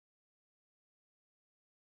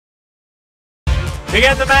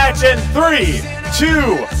Begin the match in 3,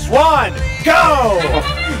 2, 1, go!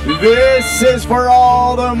 This is for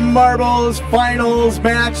all the marbles. Finals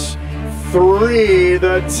match 3,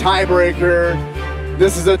 the tiebreaker.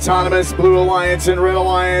 This is autonomous. Blue Alliance and Red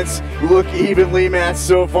Alliance look evenly matched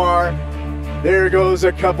so far. There goes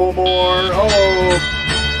a couple more. Oh,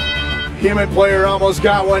 human player almost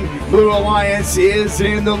got one. Blue Alliance is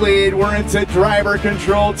in the lead. We're into driver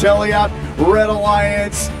control. Telly out. Red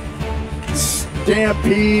Alliance.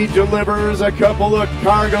 Stampede delivers a couple of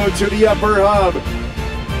cargo to the upper hub.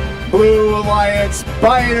 Blue Alliance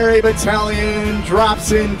Binary Battalion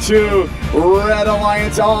drops into Red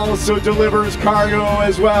Alliance, also delivers cargo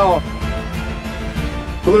as well.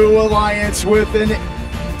 Blue Alliance with an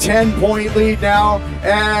 10-point lead now,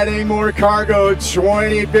 adding more cargo.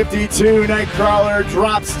 2052 Nightcrawler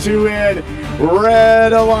drops 2 in.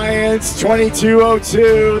 Red Alliance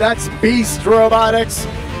 2202, that's Beast Robotics.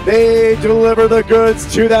 They deliver the goods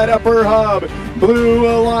to that upper hub. Blue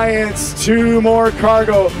Alliance, 2 more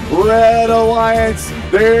cargo. Red Alliance,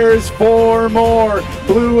 there's 4 more.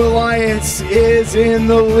 Blue Alliance is in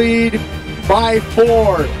the lead by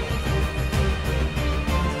 4.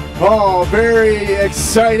 Oh, very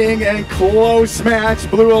exciting and close match.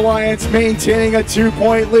 Blue Alliance maintaining a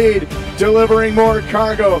 2-point lead, delivering more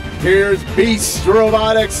cargo. Here's Beast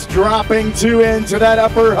Robotics dropping 2 into that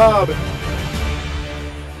upper hub.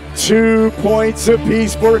 2 points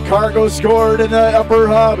apiece for cargo scored in the upper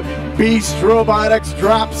hub. Beast Robotics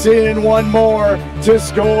drops in 1 more to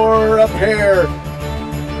score a pair.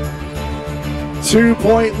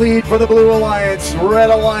 2-point lead for the Blue Alliance. Red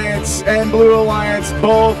Alliance and Blue Alliance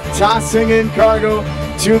both tossing in cargo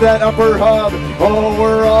to that upper hub. Oh,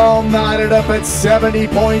 we're all knotted up at 70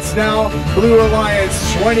 points now. Blue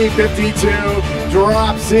Alliance 2052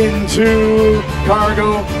 drops into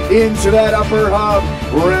cargo into that upper hub.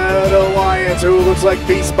 Red Alliance, who looks like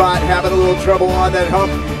Beastbot having a little trouble on that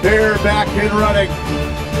hump. They're back and running.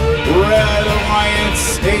 Red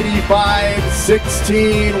Alliance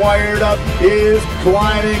 8516 wired up is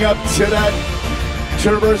climbing up to that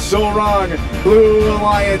traversal rung. Blue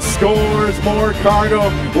Alliance scores more cargo.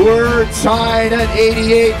 We're tied at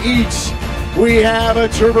 88 each. We have a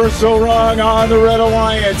traversal rung on the Red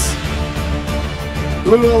Alliance.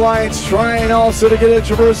 Blue Alliance trying also to get a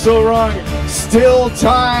traversal rung. Still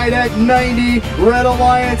tied at 90. Red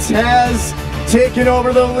Alliance has taken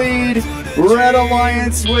over the lead. Red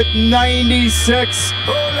Alliance with 96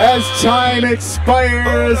 as time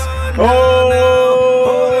expires. Oh,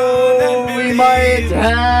 we might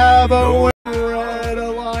have a win. Red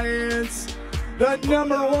Alliance, the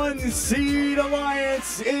 #1 seed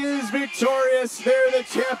Alliance, is victorious. They're the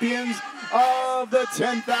champions of the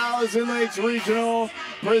 10,000 Lakes Regional,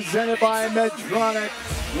 presented by Medtronic.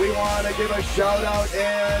 We want to give a shout out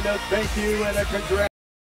and a thank you and a congratulations.